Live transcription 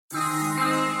Hello,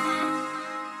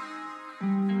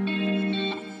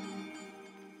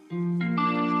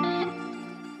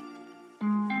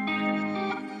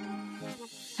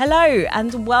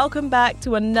 and welcome back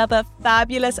to another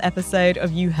fabulous episode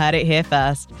of You Heard It Here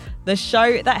First, the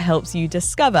show that helps you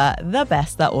discover the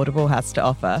best that Audible has to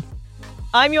offer.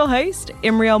 I'm your host,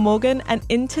 Imriel Morgan, and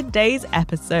in today's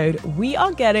episode, we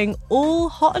are getting all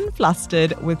hot and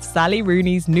flustered with Sally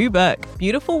Rooney's new book,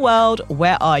 Beautiful World,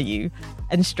 Where Are You?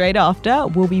 And straight after,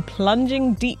 we'll be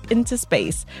plunging deep into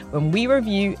space when we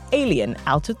review Alien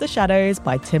Out of the Shadows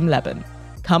by Tim Levin.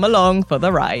 Come along for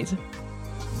the ride.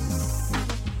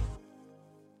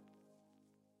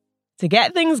 To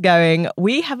get things going,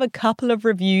 we have a couple of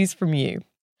reviews from you.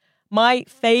 My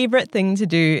favourite thing to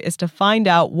do is to find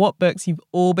out what books you've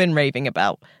all been raving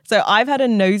about. So I've had a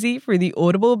nosy through the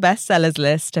Audible bestsellers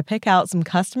list to pick out some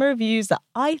customer reviews that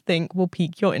I think will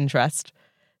pique your interest.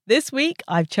 This week,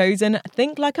 I've chosen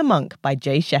Think Like a Monk by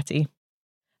Jay Shetty.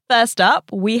 First up,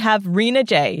 we have Rena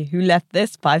J, who left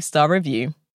this 5-star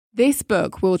review. This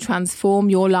book will transform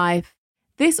your life.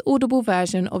 This Audible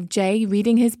version of Jay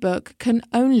reading his book can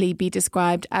only be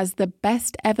described as the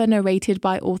best ever narrated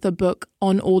by author book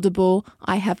on Audible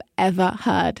I have ever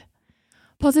heard.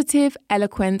 Positive,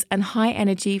 eloquent, and high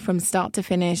energy from start to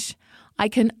finish. I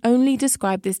can only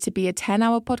describe this to be a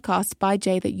 10-hour podcast by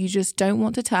Jay that you just don't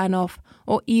want to turn off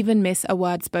or even miss a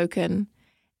word spoken.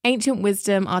 Ancient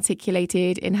wisdom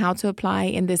articulated in how to apply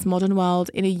in this modern world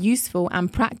in a useful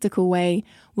and practical way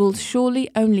will surely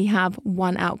only have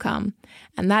one outcome,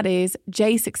 and that is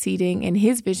Jay succeeding in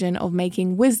his vision of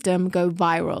making wisdom go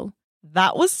viral.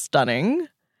 That was stunning.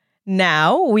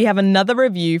 Now we have another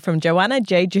review from Joanna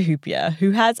J. Jahupia,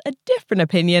 who has a different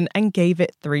opinion and gave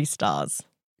it 3 stars.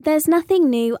 There's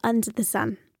nothing new under the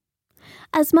sun.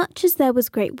 As much as there was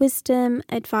great wisdom,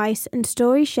 advice, and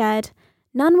stories shared,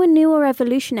 none were new or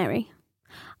revolutionary.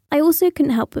 I also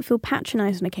couldn't help but feel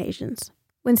patronised on occasions.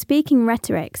 When speaking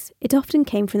rhetorics, it often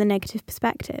came from the negative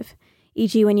perspective,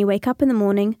 e.g. when you wake up in the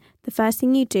morning, the first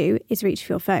thing you do is reach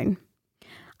for your phone.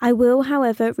 I will,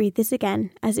 however, read this again,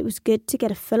 as it was good to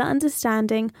get a fuller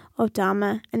understanding of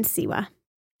Dharma and Siwa.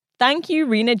 Thank you,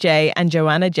 Rena J. and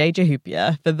Joanna J.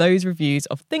 Jahupia, for those reviews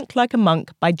of Think Like a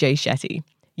Monk by Jay Shetty.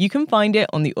 You can find it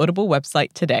on the Audible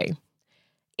website today.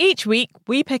 Each week,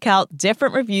 we pick out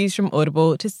different reviews from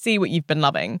Audible to see what you've been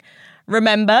loving.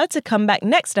 Remember to come back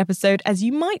next episode, as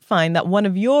you might find that one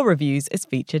of your reviews is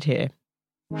featured here.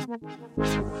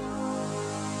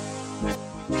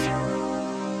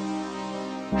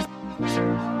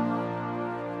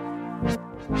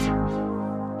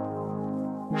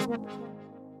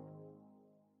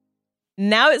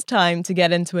 Now it's time to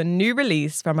get into a new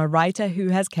release from a writer who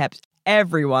has kept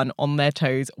everyone on their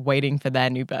toes waiting for their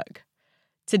new book.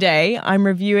 Today, I'm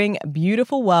reviewing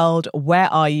Beautiful World,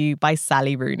 Where Are You by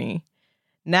Sally Rooney.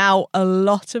 Now, a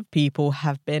lot of people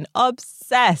have been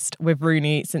obsessed with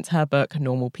Rooney since her book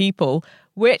Normal People,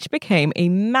 which became a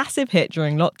massive hit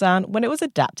during lockdown when it was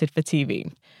adapted for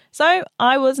TV. So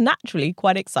I was naturally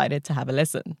quite excited to have a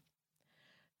listen.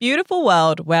 Beautiful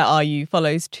World, Where Are You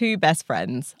follows 2 best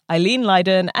friends, Eileen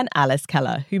Lydon and Alice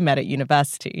Keller, who met at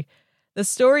university. The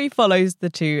story follows the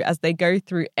 2 as they go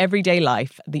through everyday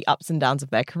life, the ups and downs of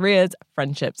their careers,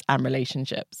 friendships, and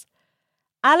relationships.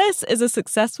 Alice is a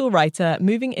successful writer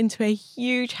moving into a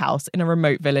huge house in a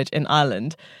remote village in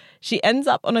Ireland. She ends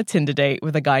up on a Tinder date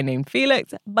with a guy named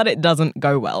Felix, but it doesn't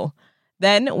go well.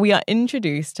 Then we are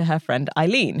introduced to her friend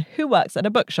Eileen, who works at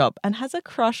a bookshop and has a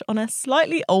crush on a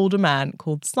slightly older man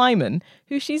called Simon,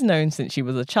 who she's known since she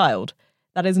was a child.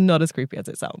 That is not as creepy as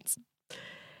it sounds.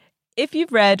 If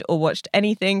you've read or watched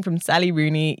anything from Sally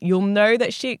Rooney, you'll know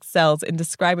that she excels in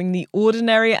describing the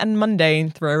ordinary and mundane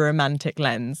through a romantic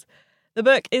lens. The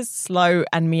book is slow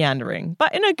and meandering,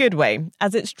 but in a good way,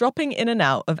 as it's dropping in and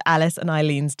out of Alice and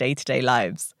Eileen's day-to-day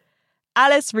lives.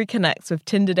 Alice reconnects with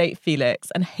Tinder date Felix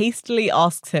and hastily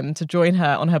asks him to join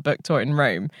her on her book tour in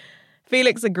Rome.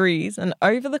 Felix agrees, and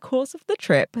over the course of the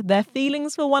trip, their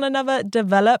feelings for one another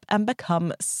develop and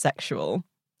become sexual.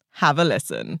 Have a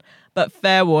listen. But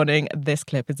fair warning, this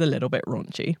clip is a little bit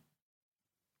raunchy.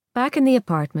 Back in the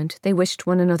apartment, they wished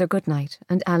one another good night,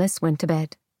 and Alice went to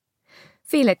bed.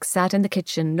 Felix sat in the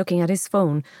kitchen looking at his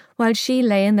phone, while she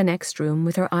lay in the next room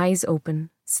with her eyes open,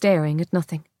 staring at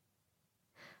nothing.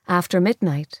 After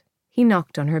midnight, he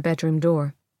knocked on her bedroom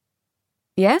door.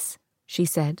 "Yes?" she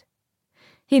said.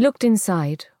 He looked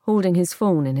inside, holding his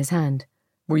phone in his hand.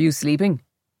 "Were you sleeping?"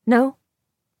 "No."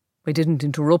 "I didn't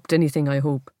interrupt anything, I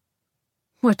hope."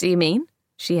 "What do you mean?"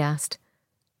 she asked.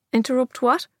 "Interrupt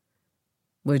what?"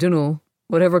 "I dunno.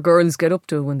 Whatever girls get up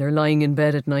to when they're lying in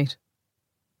bed at night."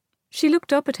 She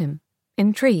looked up at him,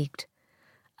 intrigued.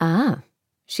 "Ah,"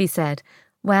 she said.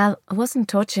 "Well, I wasn't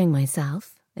touching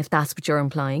myself, if that's what you're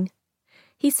implying."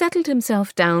 He settled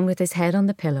himself down with his head on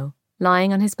the pillow,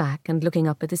 lying on his back and looking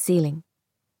up at the ceiling.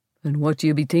 "And what do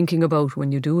you be thinking about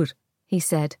when you do it?" he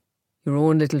said. "Your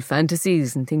own little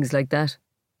fantasies and things like that."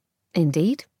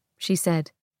 "Indeed," she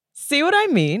said. See what I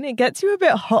mean? It gets you a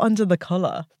bit hot under the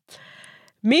collar.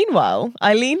 Meanwhile,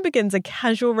 Eileen begins a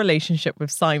casual relationship with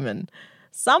Simon.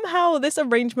 Somehow, this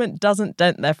arrangement doesn't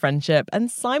dent their friendship, and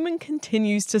Simon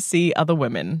continues to see other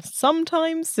women,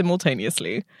 sometimes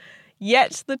simultaneously.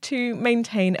 Yet the two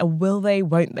maintain a will they,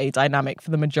 won't they dynamic for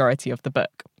the majority of the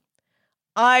book.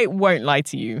 I won't lie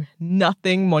to you,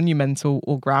 nothing monumental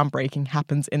or groundbreaking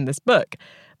happens in this book.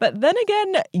 But then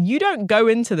again, you don't go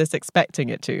into this expecting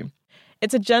it to.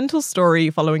 It's a gentle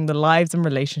story following the lives and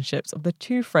relationships of the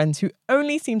two friends who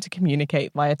only seem to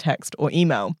communicate via text or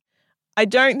email. I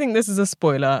don't think this is a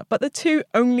spoiler, but the two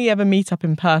only ever meet up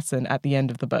in person at the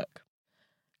end of the book.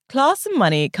 Class and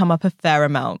money come up a fair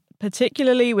amount,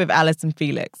 particularly with Alice and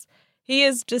Felix. He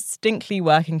is distinctly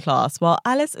working class, while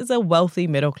Alice is a wealthy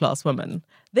middle-class woman.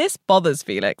 This bothers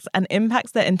Felix and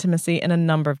impacts their intimacy in a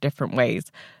number of different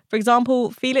ways. For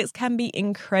example, Felix can be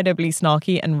incredibly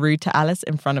snarky and rude to Alice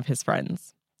in front of his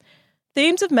friends.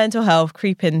 Themes of mental health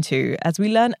creep in too, as we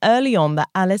learn early on that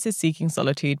Alice is seeking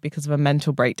solitude because of a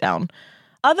mental breakdown.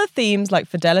 Other themes like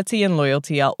fidelity and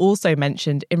loyalty are also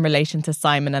mentioned in relation to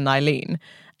Simon and Eileen,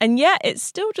 and yet it's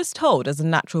still just told as a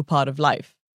natural part of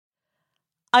life.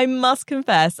 I must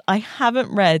confess, I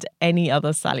haven't read any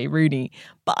other Sally Rooney,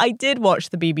 but I did watch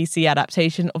the BBC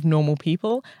adaptation of Normal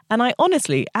People, and I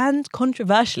honestly and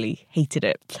controversially hated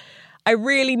it. I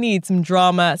really need some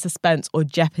drama, suspense, or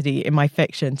jeopardy in my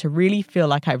fiction to really feel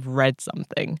like I've read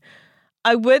something.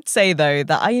 I would say, though,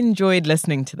 that I enjoyed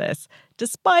listening to this,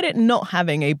 despite it not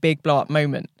having a big blow-up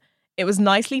moment. It was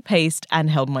nicely paced and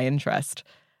held my interest.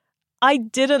 I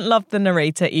didn't love the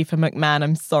narrator, Aoife McMahon,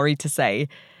 I'm sorry to say.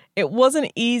 It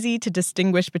wasn't easy to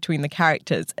distinguish between the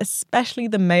characters, especially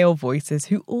the male voices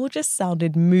who all just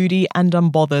sounded moody and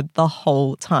unbothered the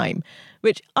whole time,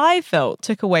 which I felt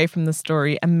took away from the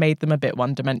story and made them a bit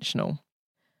one-dimensional.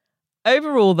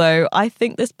 Overall, though, I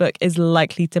think this book is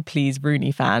likely to please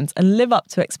Rooney fans and live up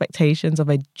to expectations of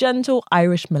a gentle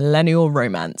Irish millennial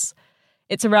romance.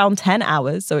 It's around 10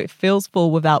 hours, so it feels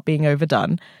full without being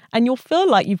overdone, and you'll feel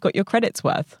like you've got your credits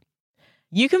worth.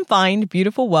 You can find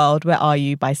Beautiful World, Where Are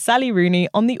You by Sally Rooney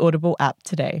on the Audible app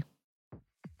today.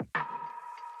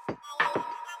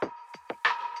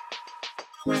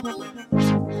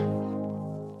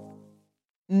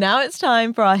 Now it's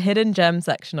time for our Hidden Gem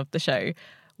section of the show,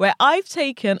 where I've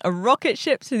taken a rocket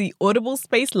ship to the Audible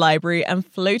Space Library and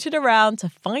floated around to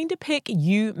find a pick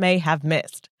you may have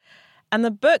missed. And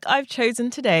the book I've chosen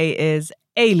today is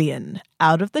Alien,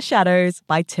 Out of the Shadows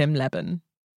by Tim Leben.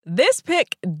 This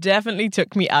pick definitely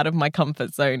took me out of my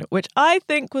comfort zone, which I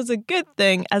think was a good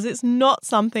thing as it's not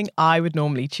something I would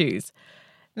normally choose.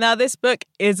 Now, this book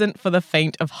isn't for the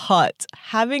faint of heart.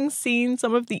 Having seen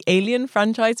some of the Alien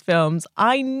franchise films,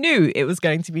 I knew it was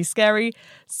going to be scary,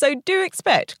 so do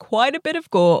expect quite a bit of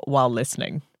gore while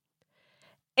listening.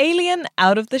 Alien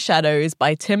Out of the Shadows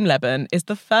by Tim Leben is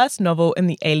the first novel in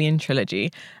the Alien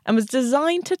trilogy and was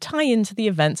designed to tie into the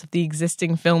events of the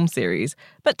existing film series,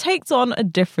 but takes on a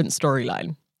different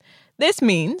storyline. This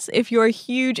means if you're a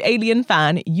huge Alien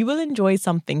fan, you will enjoy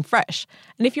something fresh,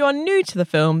 and if you are new to the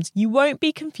films, you won't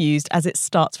be confused as it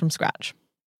starts from scratch.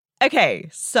 Okay,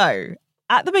 so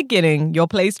at the beginning, you're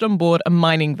placed on board a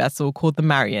mining vessel called the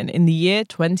Marion in the year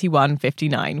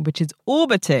 2159, which is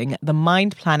orbiting the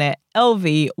mined planet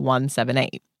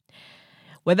LV-178.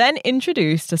 We're then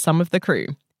introduced to some of the crew.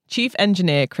 Chief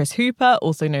Engineer Chris Hooper,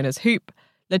 also known as Hoop,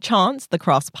 LeChance, the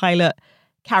craft's pilot,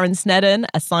 Karen Sneddon,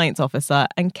 a science officer,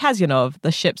 and Kazyanov,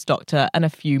 the ship's doctor, and a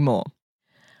few more.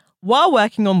 While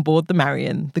working on board the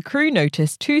Marion, the crew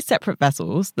noticed two separate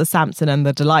vessels, the Samson and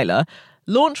the Delilah,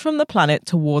 launch from the planet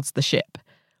towards the ship.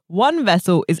 One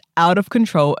vessel is out of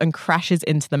control and crashes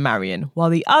into the Marion, while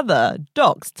the other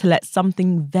docks to let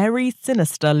something very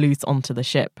sinister loose onto the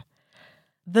ship.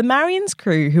 The Marion's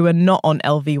crew, who are not on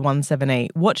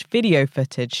LV-178, watch video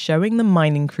footage showing the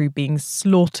mining crew being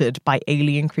slaughtered by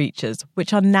alien creatures,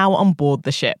 which are now on board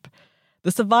the ship.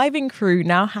 The surviving crew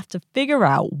now have to figure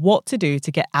out what to do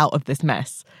to get out of this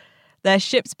mess. Their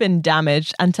ship's been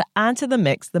damaged, and to add to the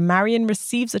mix, the Marion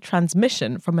receives a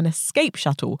transmission from an escape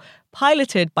shuttle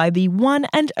piloted by the one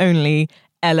and only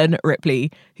Ellen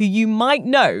Ripley, who you might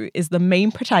know is the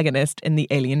main protagonist in the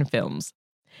Alien films.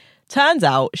 Turns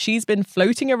out she's been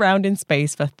floating around in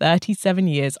space for 37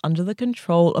 years under the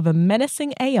control of a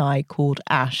menacing AI called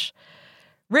Ash.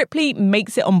 Ripley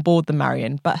makes it on board the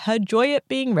Marion, but her joy at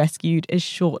being rescued is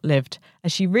short-lived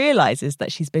as she realises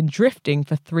that she's been drifting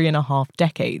for 3.5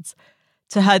 decades.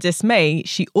 To her dismay,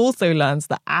 she also learns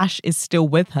that Ash is still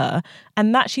with her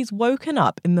and that she's woken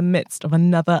up in the midst of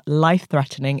another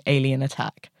life-threatening alien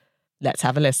attack. Let's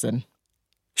have a listen.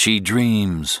 She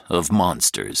dreams of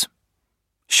monsters.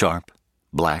 Sharp,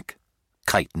 black,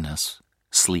 chitinous,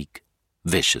 sleek,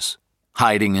 vicious,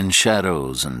 hiding in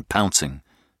shadows and pouncing,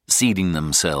 seeding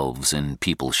themselves in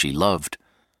people she loved,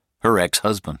 her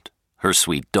ex-husband, her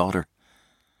sweet daughter,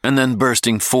 and then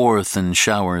bursting forth in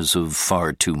showers of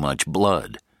far too much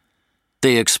blood.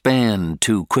 They expand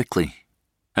too quickly,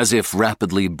 as if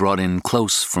rapidly brought in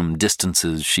close from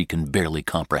distances she can barely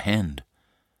comprehend.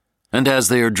 And as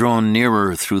they are drawn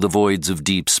nearer through the voids of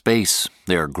deep space,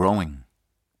 they are growing.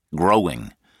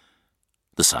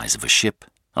 The size of a ship,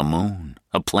 a moon,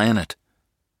 a planet,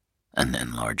 and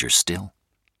then larger still.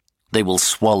 They will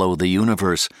swallow the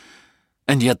universe,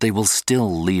 and yet they will still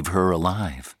leave her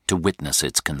alive to witness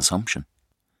its consumption.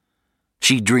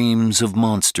 She dreams of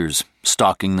monsters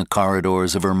stalking the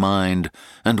corridors of her mind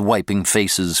and wiping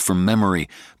faces from memory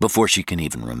before she can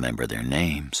even remember their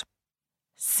names.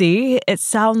 See, it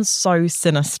sounds so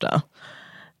sinister.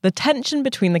 The tension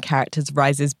between the characters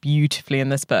rises beautifully in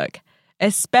this book,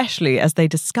 especially as they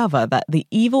discover that the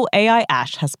evil AI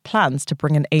Ash has plans to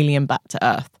bring an alien back to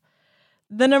Earth.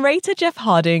 The narrator Jeff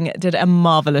Harding did a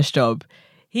marvellous job.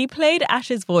 He played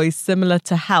Ash's voice similar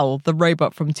to Hal, the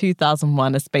robot from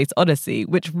 2001: A Space Odyssey,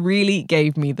 which really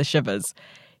gave me the shivers.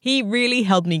 He really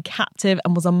held me captive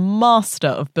and was a master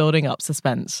of building up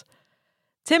suspense.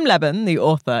 Tim Leben, the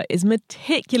author, is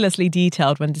meticulously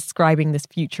detailed when describing this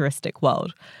futuristic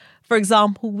world. For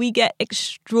example, we get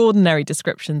extraordinary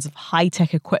descriptions of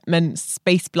high-tech equipment,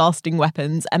 space-blasting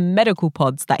weapons, and medical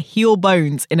pods that heal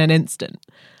bones in an instant.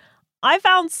 I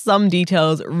found some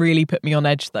details really put me on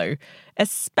edge, though,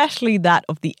 especially that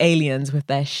of the aliens with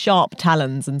their sharp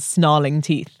talons and snarling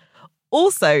teeth.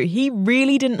 Also, he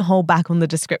really didn't hold back on the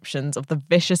descriptions of the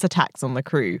vicious attacks on the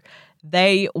crew.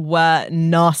 They were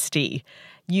nasty.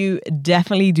 You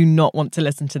definitely do not want to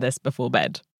listen to this before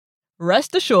bed.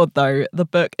 Rest assured, though, the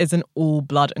book isn't all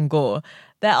blood and gore.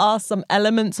 There are some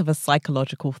elements of a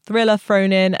psychological thriller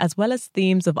thrown in, as well as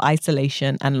themes of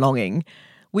isolation and longing.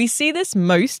 We see this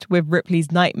most with Ripley's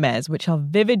nightmares, which are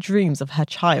vivid dreams of her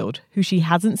child, who she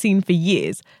hasn't seen for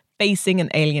years, facing an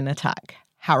alien attack.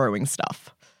 Harrowing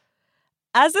stuff.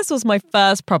 As this was my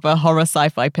first proper horror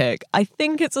sci-fi pick, I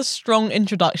think it's a strong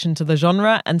introduction to the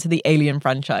genre and to the Alien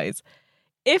franchise.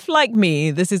 If, like me,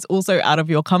 this is also out of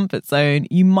your comfort zone,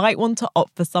 you might want to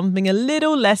opt for something a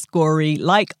little less gory,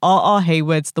 like R.R.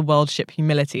 Hayward's The World Ship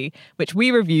Humility, which we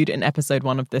reviewed in episode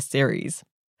 1 of this series.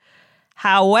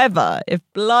 However, if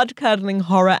blood-curdling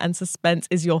horror and suspense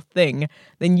is your thing,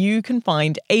 then you can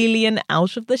find Alien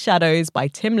Out of the Shadows by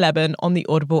Tim Leben on the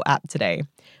Audible app today,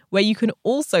 where you can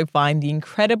also find the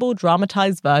incredible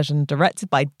dramatized version directed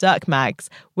by Dirk Maggs,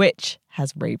 which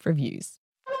has rave reviews.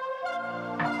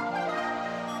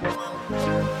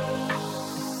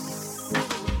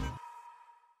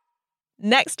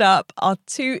 Next up are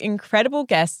two incredible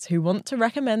guests who want to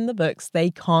recommend the books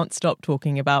they can't stop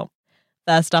talking about.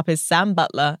 First up is Sam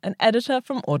Butler, an editor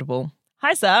from Audible.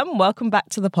 Hi Sam, welcome back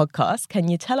to the podcast. Can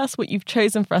you tell us what you've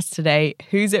chosen for us today?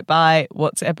 Who's it by?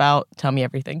 What's it about? Tell me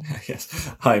everything.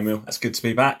 Yes. Hi Emil, it's good to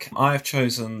be back. I have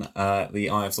chosen The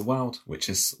Eye of the World, which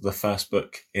is the first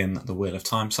book in the Wheel of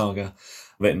Time saga,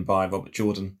 written by Robert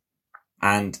Jordan.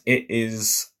 And it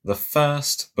is the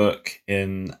first book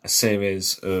in a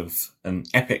series of an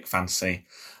epic fantasy,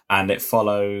 and it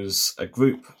follows a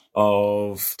group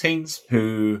of teens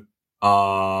who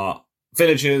are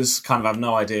villagers, kind of have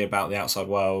no idea about the outside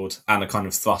world, and are kind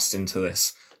of thrust into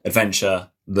this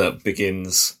adventure that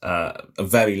begins a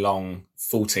very long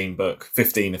 14-book,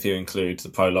 15 if you include the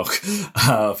prologue,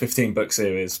 15-book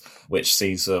series, which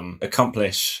sees them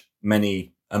accomplish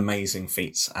many amazing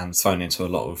feats and thrown into a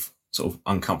lot of sort of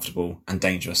uncomfortable and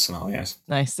dangerous scenarios.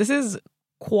 Nice. This is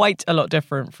quite a lot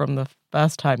different from the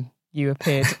first time you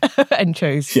appeared and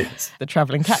chose The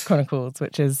Travelling Cat Chronicles,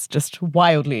 which is just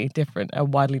wildly different, a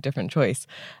widely different choice.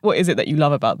 What is it that you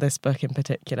love about this book in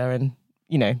particular and,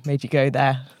 you know, made you go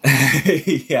there?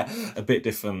 Yeah, a bit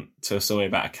different to a story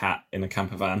about a cat in a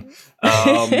camper van.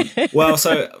 Well,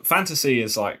 so fantasy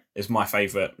is my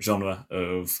favourite genre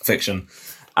of fiction.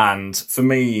 And for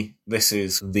me, this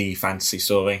is the fantasy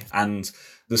story. And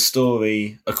the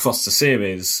story across the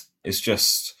series is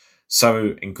just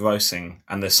so engrossing.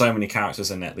 And there's so many characters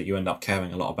in it that you end up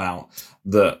caring a lot about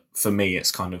that, for me,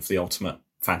 it's kind of the ultimate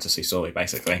fantasy story,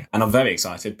 basically. And I'm very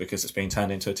excited because it's being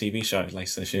turned into a TV show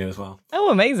later this year as well.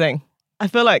 Oh, amazing. I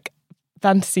feel like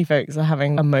fantasy folks are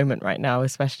having a moment right now,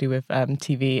 especially with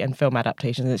TV and film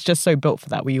adaptations. It's just so built for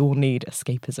that. We all need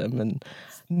escapism and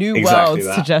new worlds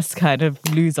to just kind of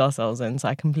lose ourselves in. So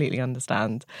I completely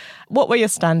understand. What were your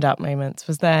standout moments?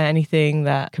 Was there anything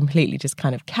that completely just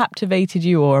kind of captivated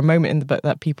you, or a moment in the book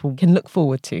that people can look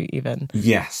forward to even?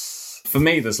 Yes. For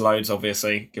me, there's loads,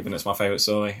 obviously, given it's my favourite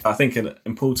story. I think an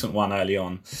important one early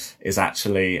on is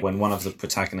actually when one of the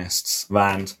protagonists,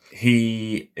 Rand,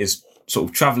 he is sort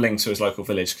of travelling to his local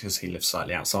village because he lives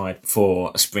slightly outside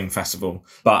for a spring festival.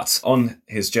 But on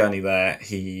his journey there,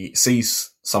 he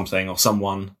sees something or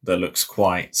someone that looks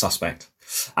quite suspect.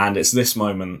 And it's this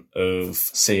moment of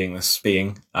seeing this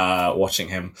being, watching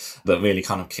him, that really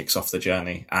kind of kicks off the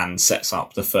journey and sets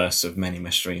up the first of many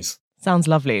mysteries. Sounds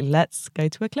lovely. Let's go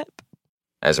to a clip.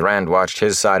 As Rand watched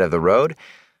his side of the road,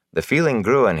 the feeling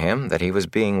grew in him that he was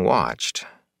being watched.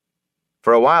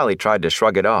 For a while he tried to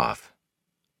shrug it off.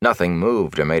 Nothing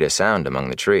moved or made a sound among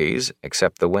the trees,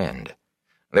 except the wind.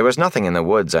 There was nothing in the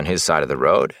woods on his side of the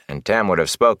road, and Tam would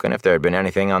have spoken if there had been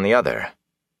anything on the other.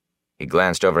 He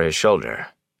glanced over his shoulder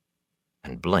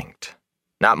and blinked.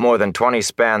 Not more than 20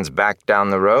 spans back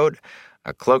down the road,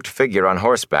 a cloaked figure on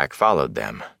horseback followed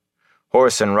them.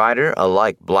 Horse and rider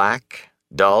alike black,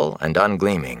 dull, and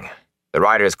ungleaming. The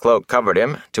rider's cloak covered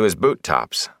him to his boot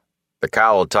tops. The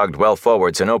cowl tugged well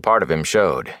forward so no part of him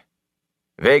showed.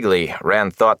 Vaguely,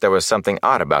 Rand thought there was something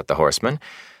odd about the horseman,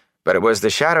 but it was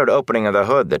the shadowed opening of the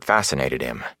hood that fascinated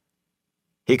him.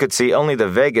 He could see only the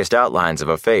vaguest outlines of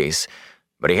a face,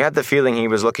 but he had the feeling he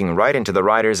was looking right into the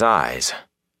rider's eyes.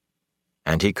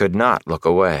 And he could not look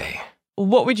away.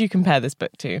 What would you compare this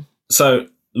book to? So,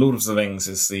 Lord of the Rings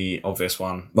is the obvious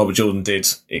one. Robert Jordan did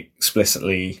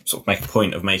explicitly sort of make a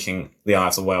point of making The Eye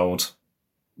of the World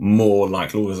more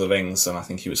like Lord of the Rings than I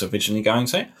think he was originally going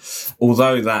to.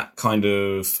 Although that kind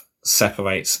of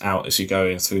separates out as you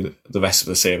go through the rest of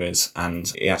the series,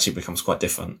 and it actually becomes quite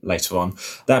different later on.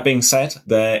 That being said,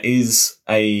 there is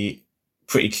a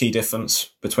pretty key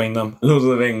difference between them. Lord of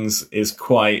the Rings is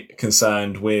quite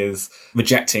concerned with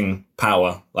rejecting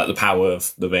power, like the power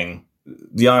of the ring.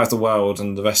 The Eye of the World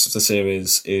and the rest of the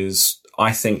series is,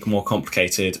 I think, more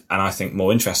complicated, and I think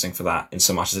more interesting for that, in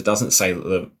so much as it doesn't say that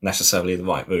they're necessarily the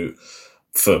right route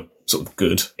for sort of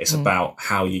good. It's about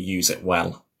how you use it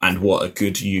well and what a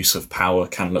good use of power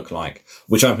can look like,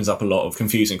 which opens up a lot of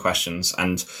confusing questions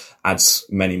and adds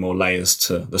many more layers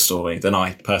to the story than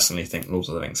I personally think Lord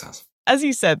of the Rings has. As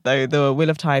you said, though, the Wheel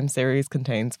of Time series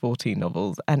contains 14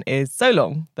 novels and is so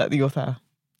long that the author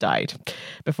died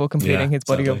before completing his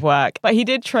body of work. But he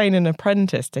did train an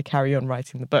apprentice to carry on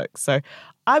writing the book. So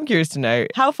I'm curious to know,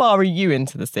 how far are you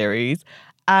into the series?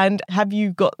 And have you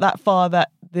got that far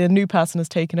that the new person has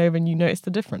taken over and you noticed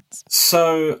the difference?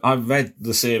 So I read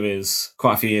the series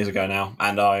quite a few years ago now,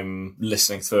 and I'm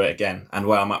listening through it again. And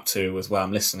where I'm up to with where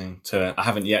I'm listening to it, I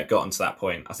haven't yet gotten to that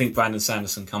point. I think Brandon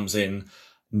Sanderson comes in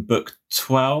book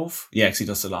 12. Yeah, because he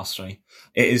does the last 3.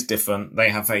 It is different. They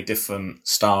have very different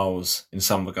styles in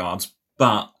some regards.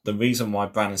 But the reason why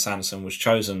Brandon Sanderson was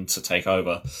chosen to take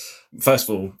over, first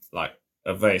of all, like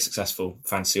a very successful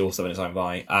fantasy author in his own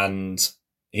right, and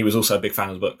he was also a big fan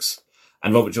of the books.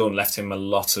 And Robert Jordan left him a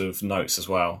lot of notes as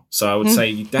well. So I would say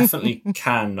you definitely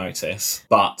can notice,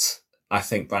 but I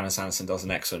think Brandon Sanderson does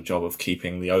an excellent job of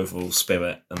keeping the overall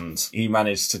spirit, and he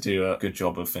managed to do a good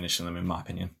job of finishing them, in my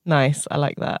opinion. Nice. I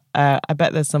like that. I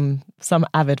bet there's some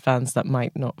avid fans that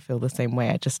might not feel the same way.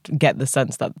 I just get the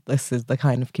sense that this is the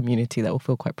kind of community that will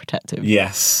feel quite protective.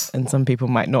 Yes. And some people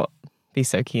might not be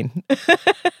so keen.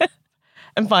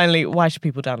 And finally, why should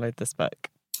people download this book?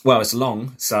 Well, it's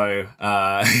long, so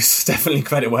it's definitely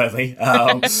credit-worthy.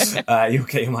 You'll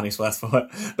get your money's worth for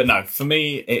it. But no, for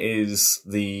me, it is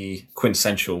the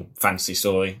quintessential fantasy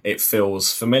story. It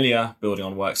feels familiar, building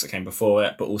on works that came before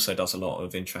it, but also does a lot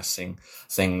of interesting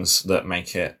things that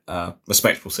make it a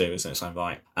respectable series in its own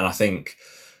right. And I think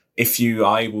if you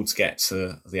are able to get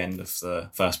to the end of the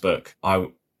first book, I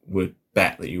would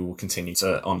bet that you will continue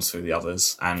to on through the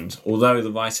others. And although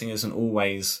the writing isn't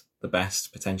always the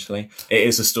best, potentially, it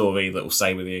is a story that will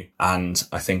stay with you. And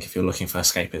I think if you're looking for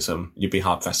escapism, you'd be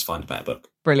hard-pressed to find a better book.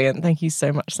 Brilliant. Thank you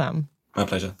so much, Sam. My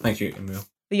pleasure. Thank you, Emil.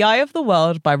 The Eye of the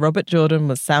World by Robert Jordan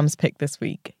was Sam's pick this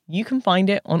week. You can find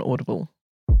it on Audible.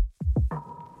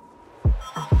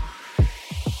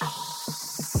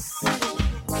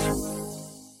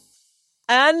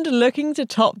 And looking to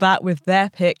top that with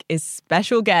their pick is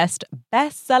special guest,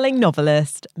 best-selling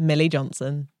novelist Millie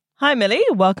Johnson. Hi, Millie.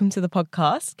 Welcome to the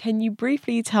podcast. Can you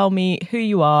briefly tell me who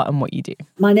you are and what you do?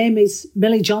 My name is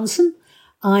Millie Johnson.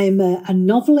 I'm a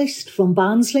novelist from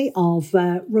Barnsley of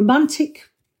romantic,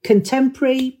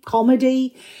 contemporary,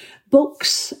 comedy,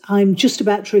 books. I'm just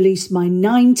about to release my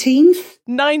 19th.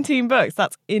 19 books.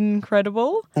 That's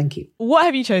incredible. Thank you. What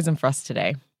have you chosen for us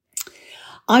today?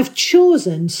 I've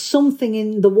chosen Something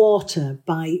in the Water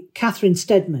by Catherine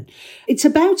Steadman. It's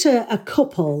about a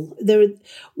couple. They're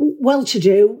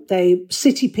well-to-do. They're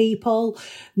city people,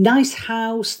 nice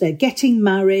house. They're getting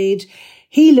married.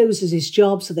 He loses his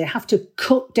job, so they have to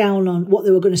cut down on what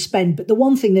they were going to spend. But the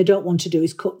one thing they don't want to do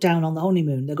is cut down on the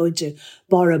honeymoon. They're going to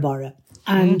Bora Bora.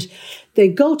 And they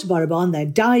go to Bora Bora and they're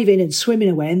diving and swimming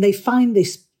away and they find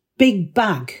this big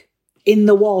bag in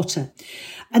the water.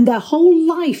 And their whole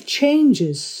life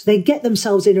changes. They get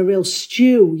themselves in a real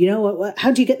stew. You know,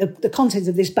 how do you get the contents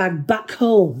of this bag back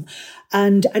home?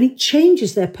 And it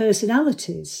changes their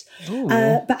personalities.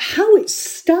 But how it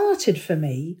started for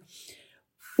me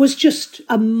was just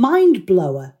a mind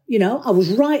blower. You know, I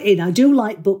was right in. I do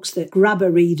like books that grab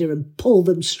a reader and pull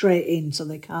them straight in so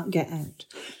they can't get out.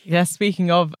 Yeah,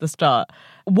 speaking of the start,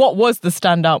 what was the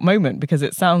standout moment? Because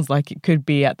it sounds like it could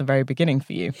be at the very beginning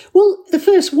for you. Well, the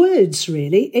first words,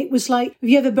 really. It was like, have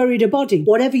you ever buried a body?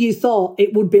 Whatever you thought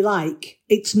it would be like,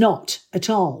 it's not at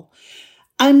all.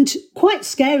 And quite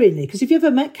scarily, because if you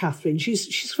ever met Catherine,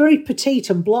 she's very petite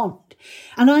and blonde.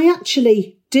 And I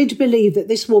actually did believe that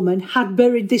this woman had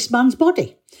buried this man's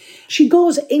body. She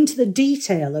goes into the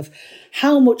detail of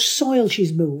how much soil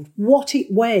she's moved, what it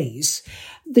weighs,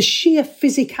 the sheer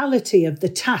physicality of the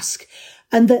task,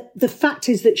 and that the fact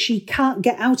is that she can't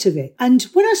get out of it. And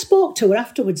when I spoke to her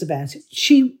afterwards about it,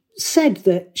 she said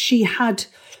that she had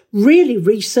really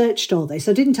researched all this.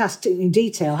 I didn't ask in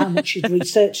detail how much she'd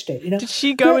researched it. You know, did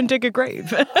she go and dig a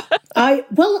grave? I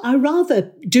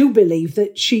rather do believe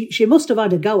that she must have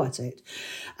had a go at it.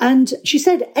 And she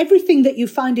said, everything that you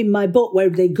find in my book where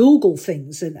they Google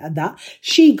things and that,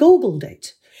 she Googled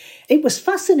it. It was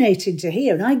fascinating to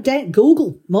hear. And I don't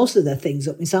Google most of the things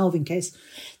up myself in case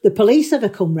the police ever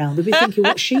come round. They'll be thinking,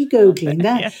 what's she Googling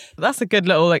there? Yeah, that's a good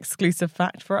little exclusive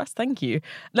fact for us. Thank you.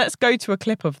 Let's go to a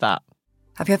clip of that.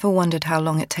 Have you ever wondered how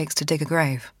long it takes to dig a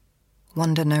grave?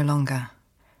 Wonder no longer.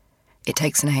 It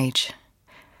takes an age.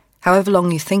 However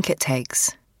long you think it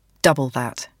takes, double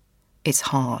that. It's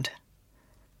hard.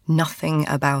 Nothing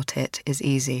about it is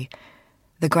easy.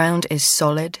 The ground is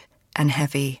solid and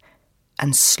heavy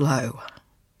and slow.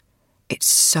 It's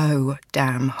so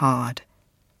damn hard.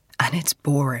 And it's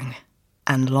boring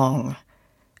and long.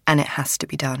 And it has to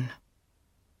be done.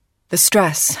 The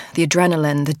stress, the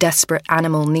adrenaline, the desperate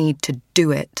animal need to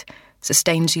do it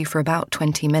sustains you for about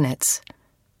 20 minutes.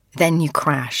 Then you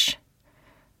crash.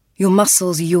 Your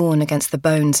muscles yawn against the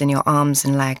bones in your arms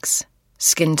and legs,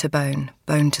 skin to bone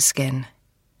to skin.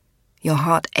 Your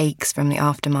heart aches from the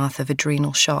aftermath of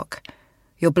adrenal shock.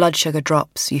 Your blood sugar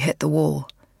drops, you hit the wall.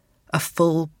 A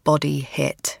full body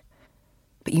hit.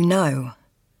 But you know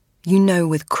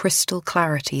with crystal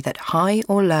clarity that high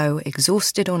or low,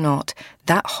 exhausted or not,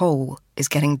 that hole is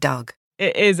getting dug.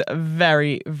 It is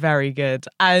very, very good.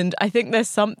 And I think there's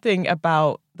something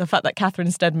about the fact that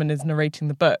Catherine Steadman is narrating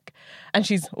the book. And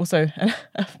she's also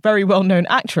a very well-known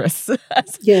actress.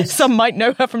 Yes. Some might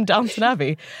know her from Downton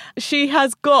Abbey. She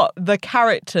has got the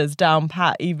characters down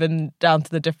pat, even down to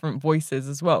the different voices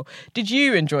as well. Did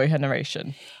you enjoy her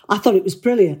narration? I thought it was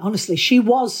brilliant. Honestly, she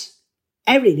was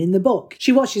Erin in the book.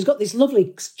 She's got this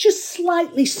lovely, just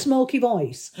slightly smoky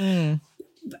voice.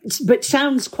 But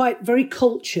sounds quite very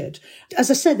cultured. As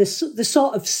I said, the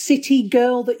sort of city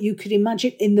girl that you could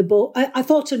imagine in the book. I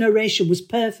thought her narration was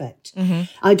perfect.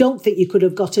 I don't think you could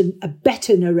have gotten a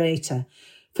better narrator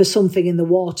for Something in the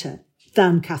Water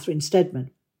than Catherine Steadman.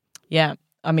 Yeah,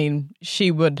 I mean, she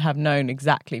would have known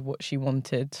exactly what she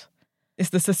wanted. It's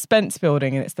the suspense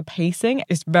building and it's the pacing.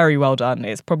 It's very well done.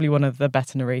 It's probably one of the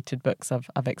better narrated books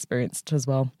I've experienced as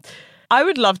well. I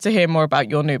would love to hear more about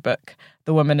your new book,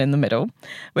 The Woman in the Middle,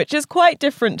 which is quite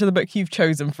different to the book you've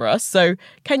chosen for us. So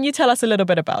can you tell us a little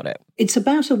bit about it? It's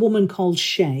about a woman called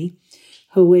Shay,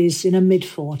 who is in her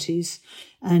mid-40s,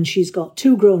 and she's got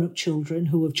 2 grown-up children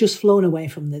who have just flown away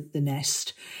from the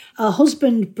nest. Her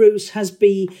husband, Bruce,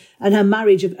 and her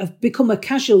marriage have become a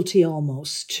casualty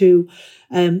almost to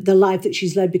the life that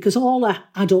she's led, because all her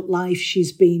adult life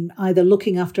she's been either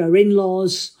looking after her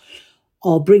in-laws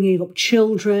or bringing up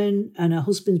children, and her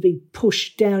husband's been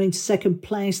pushed down into second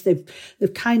place. They've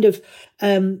kind of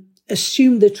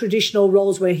assumed the traditional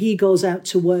roles where he goes out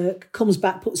to work, comes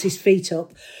back, puts his feet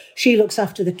up. She looks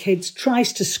after the kids,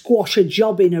 tries to squash a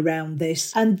job in around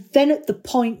this. And then at the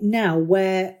point now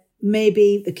where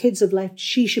maybe the kids have left,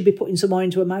 she should be putting some more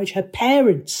into her marriage. Her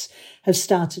parents have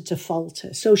started to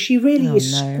falter. So she really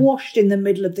is squashed in the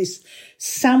middle of this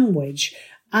sandwich.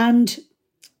 And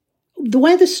the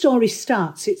way the story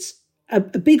starts, it's a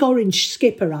big orange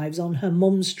skip arrives on her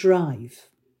mum's drive.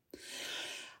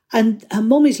 And her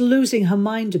mum is losing her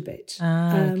mind a bit.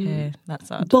 Okay, that's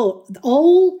sad. But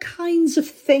all kinds of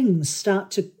things start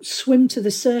to swim to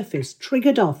the surface,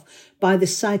 triggered off by the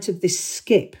sight of this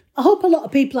skip. I hope a lot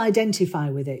of people identify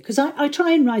with it, because I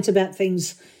try and write about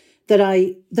things that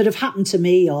have happened to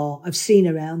me or I've seen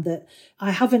around that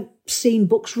I haven't seen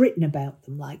books written about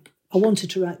them. Like, I wanted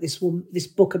to write this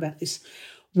book about this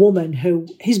woman who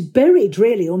is buried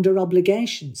really under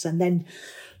obligations, and then,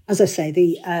 as I say,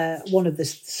 one of the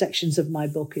sections of my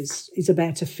book is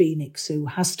about a phoenix who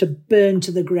has to burn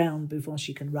to the ground before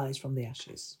she can rise from the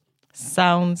ashes.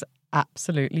 Sounds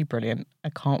absolutely brilliant. I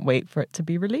can't wait for it to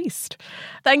be released.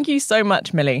 Thank you so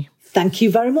much, Millie. Thank you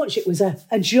very much. It was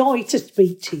a joy to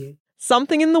speak to you.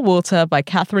 Something in the Water by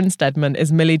Catherine Steadman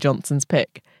is Millie Johnson's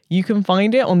pick. You can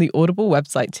find it on the Audible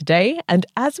website today, and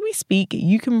as we speak,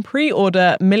 you can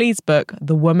pre-order Millie's book,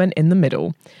 The Woman in the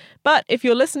Middle. But if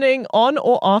you're listening on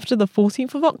or after the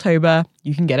 14th of October,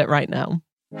 you can get it right now.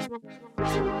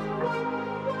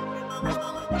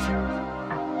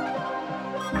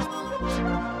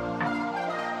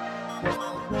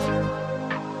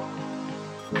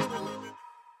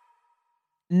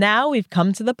 Now we've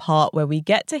come to the part where we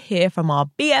get to hear from our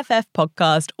BFF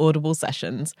podcast Audible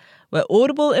Sessions, where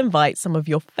Audible invites some of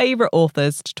your favourite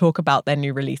authors to talk about their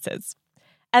new releases.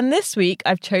 And this week,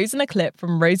 I've chosen a clip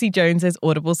from Rosie Jones's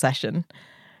Audible session.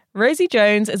 Rosie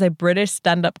Jones is a British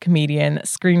stand-up comedian,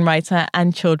 screenwriter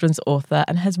and children's author,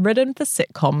 and has written for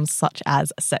sitcoms such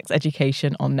as Sex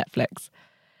Education on Netflix.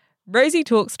 Rosie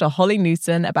talks to Holly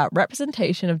Newson about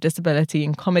representation of disability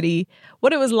in comedy,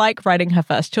 what it was like writing her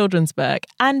first children's book,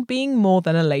 and being more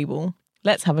than a label.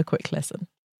 Let's have a quick listen.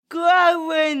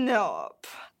 Growing up,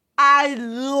 I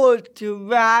loved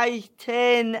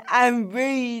writing and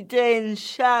reading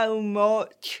so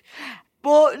much,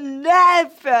 but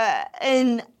never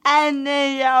in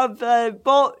any of the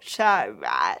books I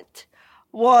read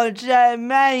was the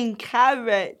main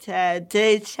character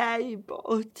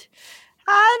disabled.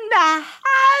 And I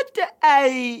had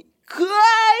a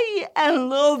great and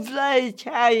lovely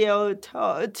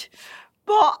childhood,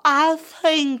 but I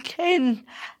think in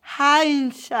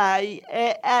hindsight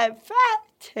it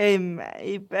affected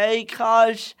me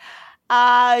because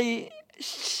I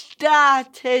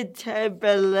started to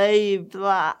believe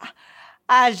that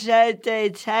as a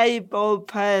disabled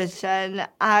person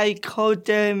I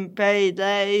couldn't be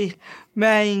the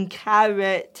main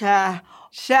character.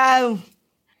 So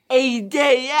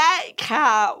Edie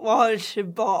Eckhart was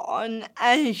born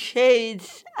and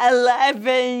she's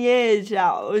 11 years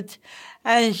old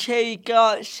and she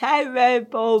got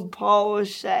cerebral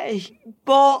palsy,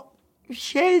 but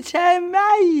she's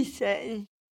amazing.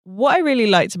 What I really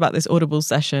liked about this Audible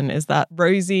session is that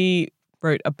Rosie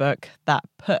wrote a book that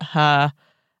put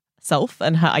herself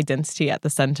and her identity at the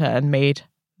centre and made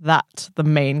that the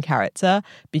main character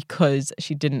because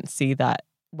she didn't see that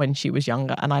when she was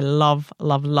younger. And I love,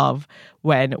 love, love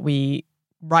when we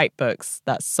write books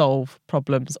that solve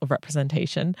problems of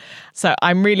representation. So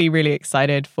I'm really, really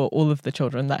excited for all of the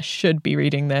children that should be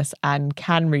reading this and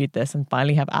can read this and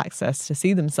finally have access to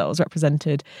see themselves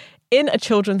represented in a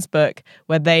children's book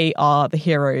where they are the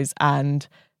heroes, and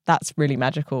that's really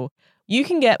magical. You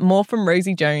can get more from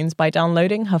Rosie Jones by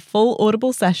downloading her full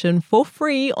Audible session for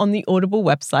free on the Audible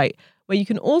website, where you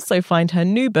can also find her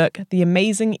new book, The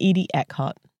Amazing Edie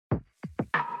Eckhart.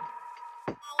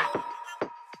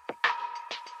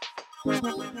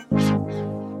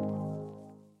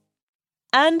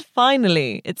 And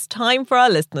finally, it's time for our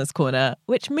Listeners' Corner,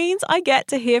 which means I get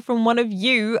to hear from one of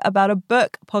you about a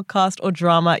book, podcast, or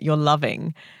drama you're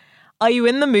loving. Are you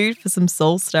in the mood for some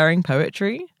soul-stirring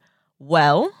poetry?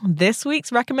 Well, this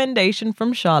week's recommendation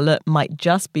from Charlotte might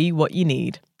just be what you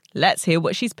need. Let's hear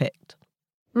what she's picked.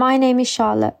 My name is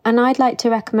Charlotte, and I'd like to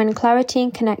recommend Clarity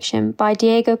and Connection by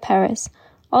Diego Perez,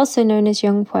 also known as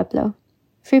Young Pueblo.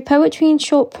 Through poetry and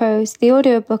short prose, the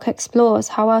audiobook explores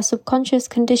how our subconscious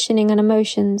conditioning and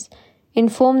emotions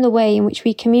inform the way in which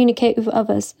we communicate with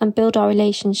others and build our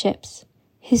relationships.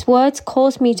 His words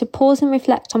caused me to pause and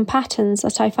reflect on patterns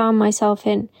that I found myself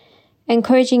in,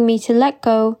 encouraging me to let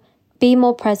go, be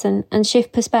more present, and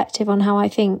shift perspective on how I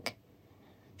think.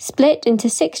 Split into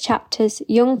 6 chapters,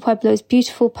 Young Pueblo's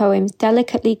beautiful poems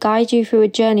delicately guide you through a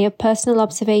journey of personal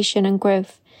observation and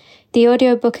growth. The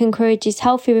audiobook encourages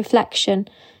healthy reflection,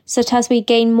 so that as we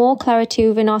gain more clarity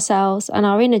within ourselves and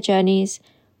our inner journeys,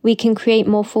 we can create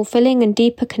more fulfilling and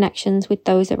deeper connections with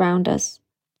those around us.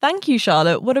 Thank you,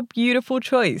 Charlotte. What a beautiful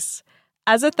choice.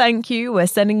 As a thank you, we're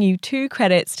sending you 2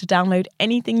 credits to download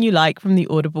anything you like from the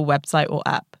Audible website or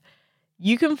app.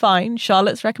 You can find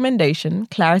Charlotte's recommendation,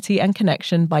 Clarity and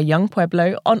Connection by Young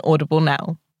Pueblo on Audible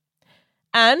now.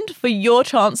 And for your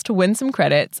chance to win some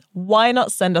credits, why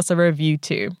not send us a review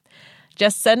too?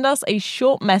 Just send us a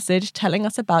short message telling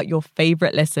us about your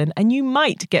favourite listen and you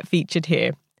might get featured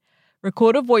here.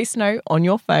 Record a voice note on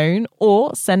your phone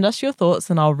or send us your thoughts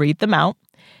and I'll read them out.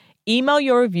 Email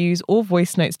your reviews or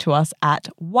voice notes to us at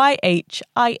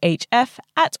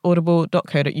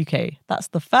yhihf@audible.co.uk. That's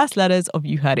the first letters of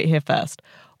You Heard It Here First.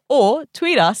 Or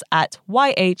tweet us at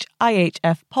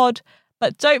yhihfpod.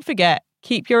 But don't forget,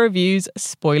 keep your reviews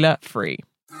spoiler-free.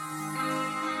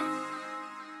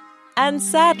 And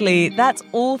sadly, that's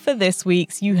all for this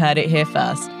week's You Heard It Here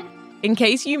First. In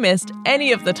case you missed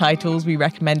any of the titles we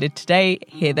recommended today,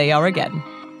 here they are again.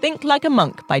 Think Like a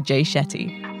Monk by Jay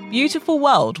Shetty. Beautiful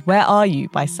World, Where Are You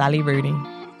by Sally Rooney.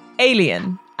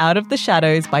 Alien, Out of the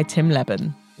Shadows by Tim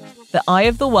Leben. The Eye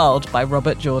of the World by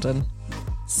Robert Jordan.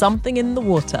 Something in the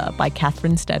Water by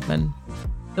Catherine Steadman.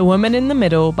 The Woman in the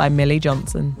Middle by Millie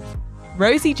Johnson.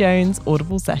 Rosie Jones'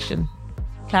 Audible Session.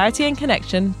 Clarity and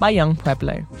Connection by Young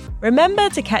Pueblo. Remember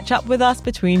to catch up with us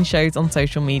between shows on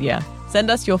social media. Send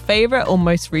us your favourite or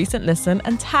most recent listen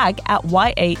and tag at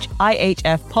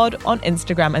YHIHFpod on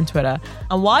Instagram and Twitter.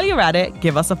 And while you're at it,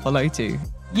 give us a follow too.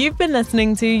 You've been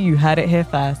listening to You Heard It Here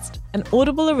First, an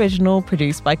Audible original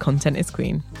produced by Content is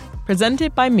Queen.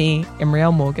 Presented by me,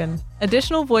 Imriel Morgan.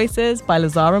 Additional voices by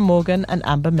Lazara Morgan and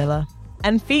Amber Miller.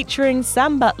 And featuring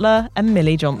Sam Butler and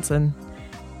Millie Johnson.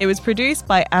 It was produced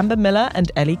by Amber Miller and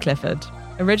Ellie Clifford.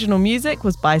 Original music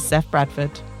was by Seth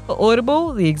Bradford. For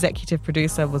Audible, the executive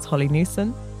producer was Holly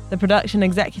Newson, the production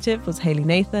executive was Hayley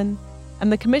Nathan,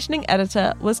 and the commissioning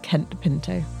editor was Kent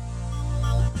Pinto.